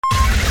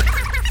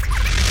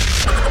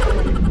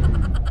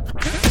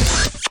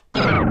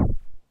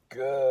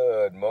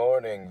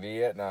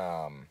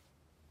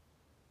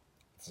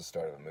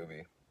start of a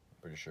movie.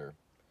 Pretty sure.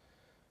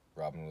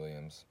 Robin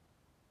Williams.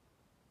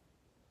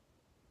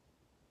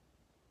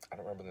 I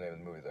don't remember the name of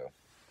the movie, though.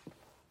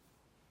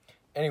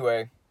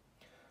 Anyway,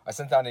 I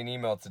sent out an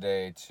email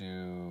today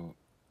to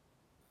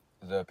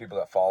the people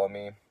that follow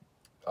me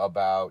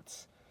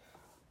about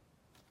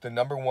the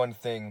number one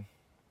thing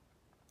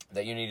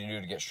that you need to do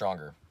to get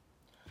stronger.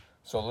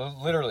 So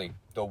literally,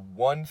 the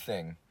one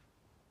thing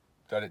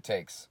that it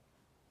takes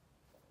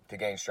to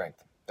gain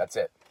strength. That's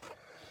it.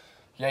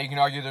 Yeah, you can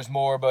argue there's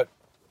more, but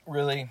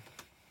really,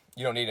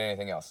 you don't need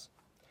anything else.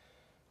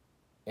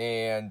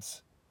 And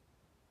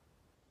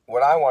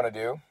what I want to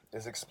do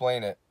is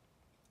explain it.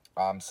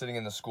 I'm sitting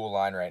in the school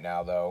line right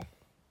now, though.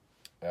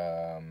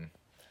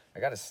 I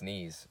got a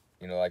sneeze,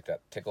 like that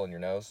tickle in your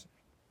nose.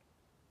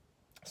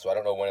 So I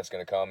don't know when it's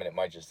going to come, and it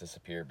might just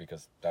disappear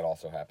because that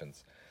also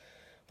happens.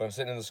 But I'm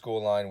sitting in the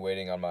school line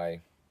waiting on my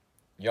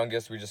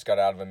youngest. We just got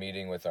out of a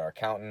meeting with our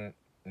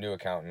new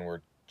accountant.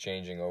 We're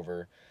changing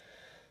over.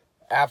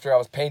 After I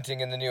was painting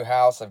in the new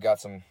house, I've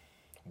got some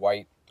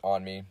white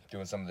on me,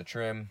 doing some of the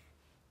trim.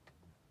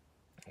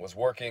 Was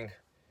working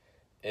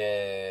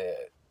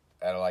at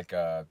like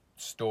a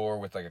store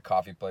with like a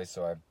coffee place,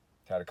 so I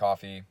had a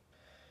coffee.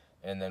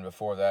 And then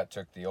before that,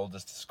 took the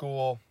oldest to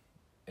school.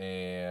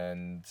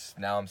 And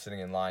now I'm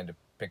sitting in line to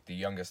pick the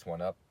youngest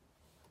one up.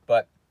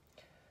 But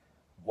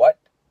what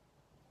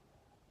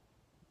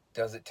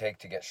does it take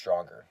to get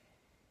stronger?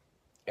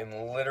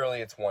 And literally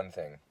it's one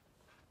thing.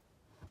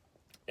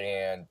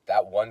 And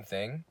that one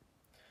thing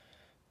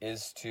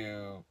is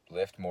to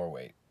lift more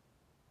weight.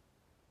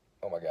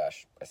 Oh my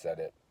gosh, I said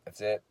it.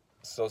 That's it.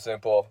 So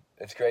simple.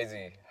 It's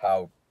crazy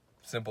how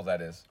simple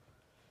that is.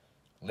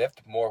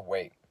 Lift more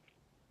weight.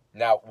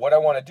 Now, what I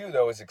want to do,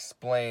 though, is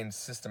explain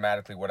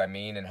systematically what I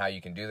mean and how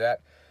you can do that.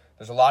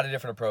 There's a lot of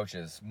different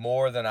approaches,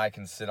 more than I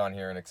can sit on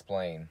here and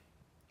explain.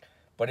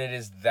 But it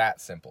is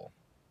that simple.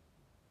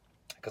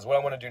 Because what I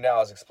want to do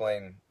now is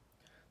explain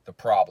the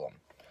problem.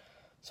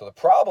 So the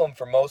problem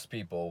for most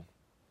people,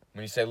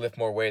 when you say lift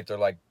more weight, they're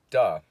like,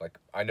 duh, like,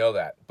 I know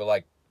that. But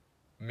like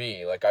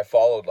me, like I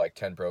followed like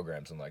 10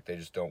 programs and like they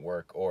just don't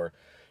work. Or,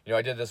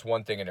 I did this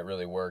one thing and it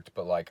really worked,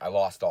 but like I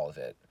lost all of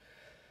it.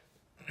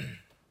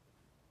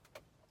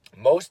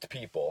 Most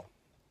people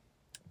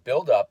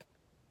build up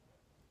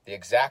the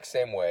exact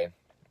same way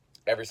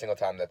every single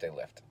time that they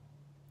lift.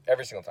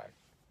 Every single time.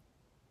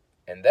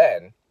 And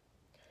then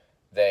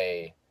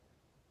they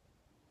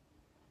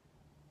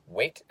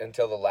wait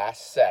until the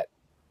last set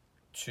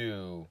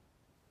to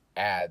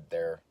add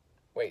their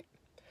weight.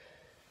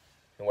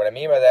 And what I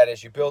mean by that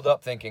is you build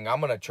up thinking,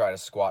 I'm going to try to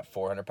squat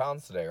 400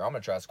 pounds today, or I'm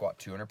going to try to squat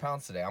 200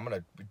 pounds today. I'm going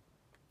to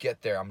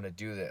get there. I'm going to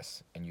do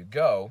this. And you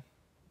go,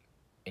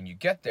 and you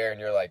get there, and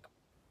you're like,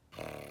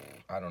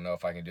 I don't know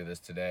if I can do this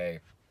today.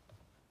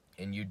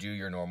 And you do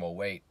your normal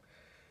weight.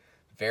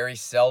 Very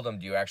seldom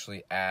do you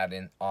actually add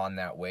in on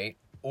that weight,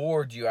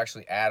 or do you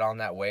actually add on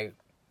that weight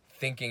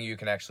thinking you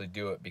can actually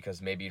do it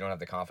because maybe you don't have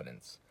the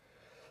confidence.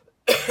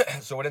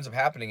 So what ends up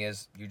happening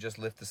is you just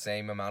lift the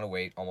same amount of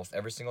weight almost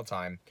every single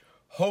time,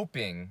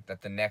 hoping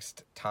that the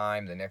next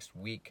time, the next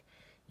week,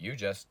 you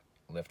just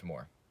lift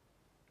more.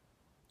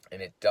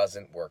 And it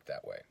doesn't work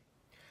that way.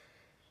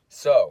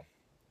 So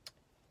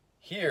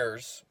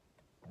here's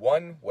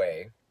one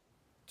way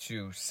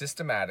to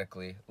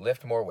systematically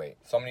lift more weight.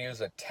 So I'm going to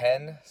use a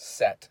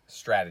 10-set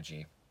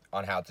strategy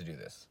on how to do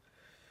this.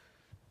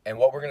 And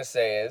what we're going to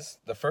say is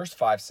the first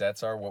 5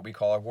 sets are what we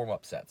call our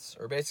warm-up sets.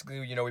 Or basically,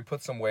 we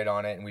put some weight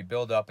on it and we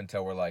build up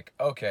until we're like,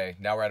 okay,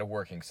 now we're at a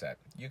working set.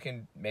 You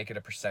can make it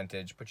a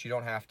percentage, but you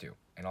don't have to.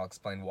 And I'll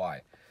explain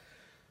why.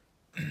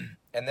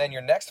 And then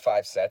your next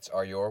 5 sets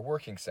are your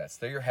working sets.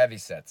 They're your heavy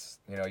sets.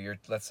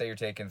 Let's say you're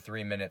taking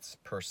 3 minutes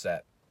per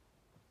set.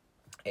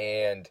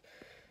 And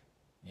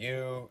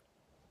you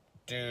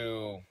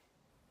do,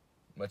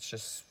 let's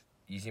just,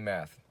 easy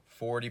math,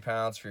 40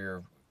 pounds for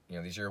your,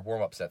 these are your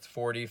warm-up sets,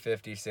 40,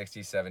 50,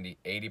 60, 70,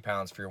 80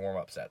 pounds for your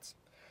warm-up sets.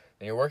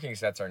 Then your working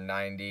sets are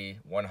 90,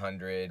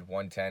 100,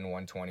 110,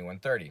 120,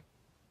 130.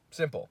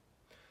 Simple.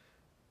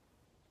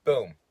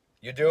 Boom.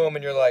 You do them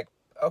and you're like,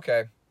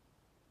 okay,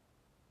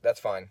 that's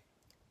fine.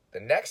 The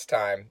next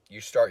time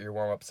you start your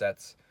warm-up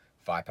sets,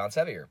 5 pounds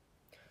heavier,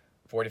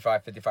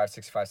 45, 55,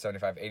 65,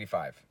 75,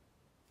 85.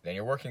 Then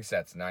your working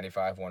sets,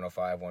 95,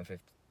 105,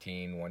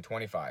 115,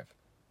 125,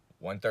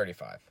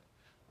 135.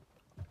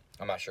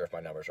 I'm not sure if my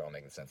numbers are all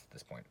making sense at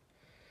this point.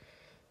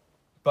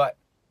 But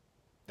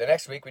the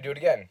next week we do it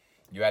again.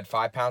 You add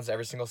 5 pounds to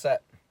every single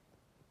set.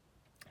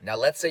 Now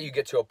let's say you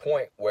get to a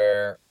point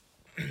where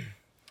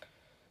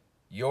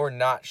you're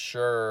not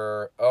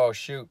sure, oh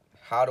shoot,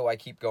 how do I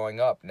keep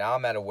going up? Now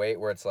I'm at a weight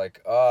where it's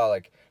like,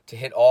 to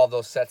hit all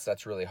those sets,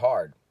 that's really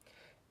hard.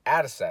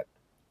 Add a set.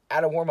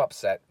 Add a warm-up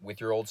set with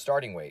your old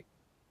starting weight.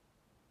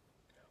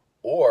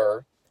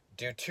 Or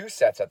do 2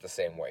 sets at the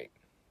same weight.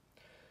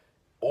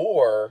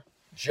 Or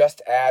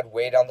just add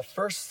weight on the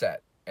first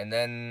set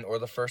or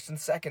the first and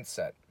second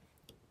set.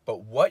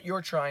 But what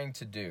you're trying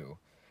to do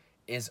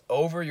is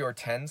over your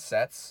 10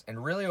 sets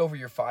and really over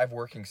your 5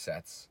 working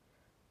sets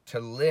to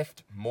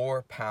lift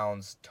more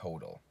pounds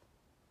total.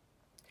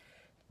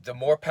 The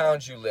more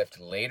pounds you lift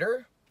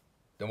later,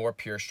 the more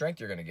pure strength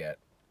you're going to get.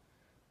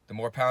 The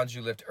more pounds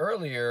you lift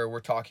earlier,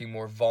 we're talking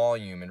more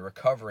volume and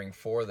recovering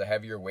for the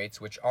heavier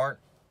weights, which aren't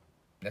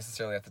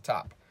necessarily at the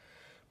top.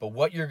 But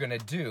what you're going to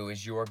do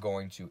is you are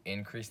going to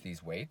increase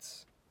these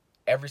weights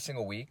every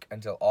single week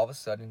until all of a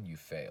sudden you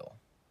fail.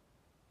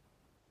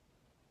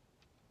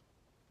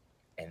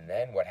 And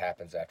then what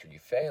happens after you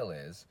fail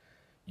is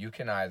you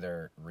can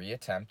either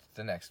reattempt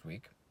the next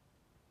week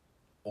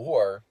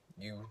or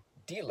you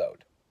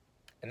deload.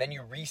 And then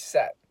you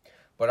reset.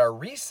 But our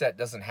reset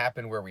doesn't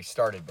happen where we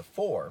started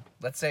before.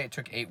 Let's say it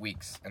took 8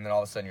 weeks, and then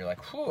all of a sudden you're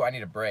like, whew, I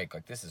need a break.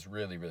 Like, this is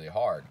really, really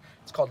hard.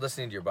 It's called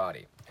listening to your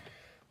body.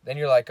 Then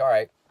you're like, all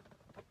right,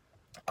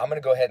 I'm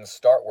going to go ahead and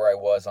start where I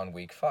was on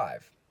week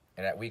 5.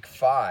 And at week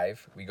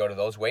 5, we go to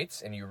those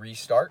weights, and you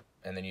restart,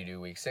 and then you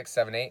do week 6,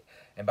 7, 8.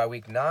 And by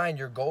week 9,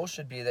 your goal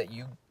should be that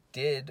you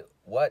did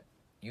what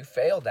you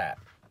failed at.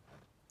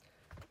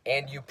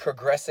 And you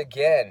progress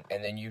again,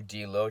 and then you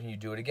deload, and you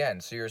do it again.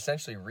 So you're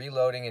essentially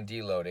reloading and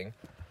deloading.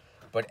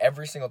 But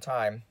every single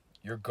time,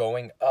 you're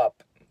going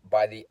up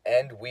by the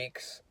end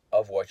weeks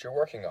of what you're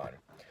working on.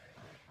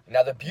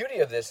 Now, the beauty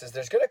of this is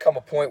there's going to come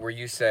a point where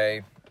you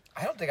say,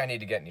 I don't think I need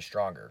to get any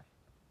stronger.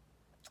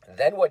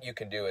 Then what you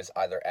can do is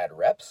either add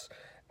reps,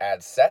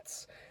 add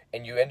sets,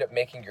 and you end up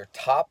making your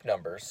top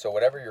numbers. So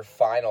whatever your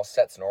final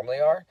sets normally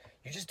are,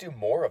 you just do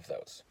more of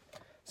those.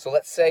 So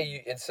let's say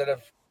you, instead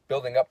of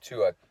building up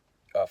to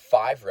a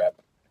 5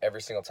 rep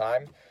every single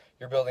time,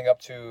 you're building up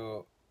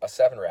to a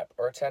 7 rep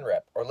or a 10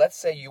 rep. Or let's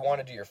say you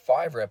want to do your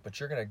 5 rep, but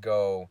you're going to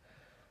go,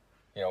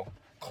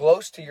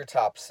 close to your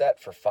top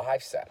set for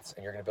 5 sets,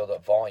 and you're going to build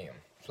up volume.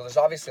 So there's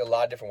obviously a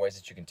lot of different ways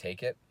that you can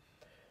take it.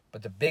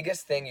 But the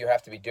biggest thing you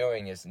have to be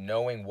doing is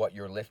knowing what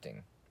you're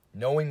lifting,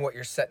 knowing what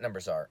your set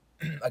numbers are.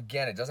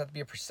 Again, it doesn't have to be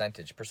a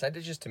percentage.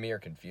 Percentages to me are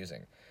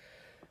confusing.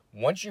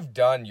 Once you've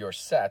done your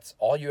sets,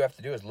 all you have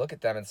to do is look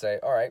at them and say,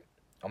 all right,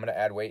 I'm going to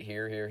add weight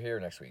here, here, here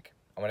next week.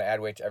 I'm going to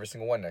add weight to every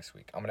single one next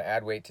week. I'm going to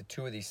add weight to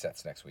 2 of these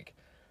sets next week.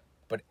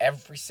 But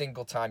every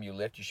single time you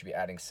lift, you should be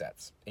adding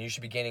sets. And you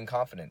should be gaining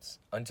confidence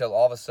until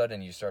all of a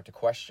sudden you start to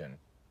question,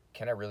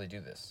 can I really do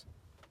this?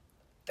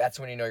 That's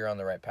when you know you're on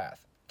the right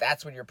path.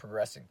 That's when you're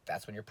progressing.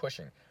 That's when you're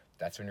pushing.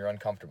 That's when you're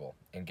uncomfortable.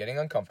 And getting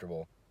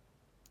uncomfortable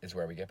is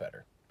where we get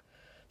better.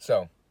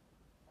 So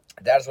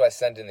that is what I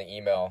send in the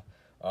email.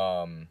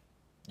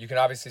 You can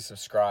obviously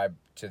subscribe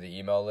to the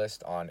email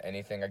list on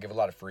anything. I give a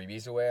lot of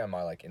freebies away on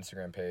my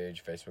Instagram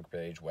page, Facebook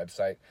page,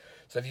 website.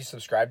 So if you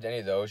subscribe to any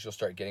of those, you'll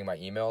start getting my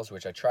emails,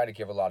 which I try to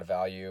give a lot of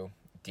value,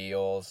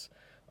 deals,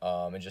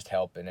 and just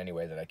help in any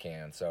way that I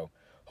can. So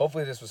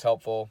hopefully this was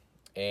helpful.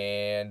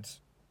 And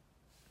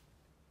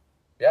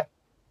yeah,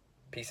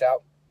 peace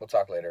out. We'll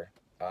talk later.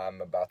 I'm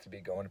about to be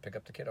going to pick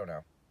up the kiddo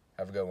now.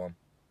 Have a good one.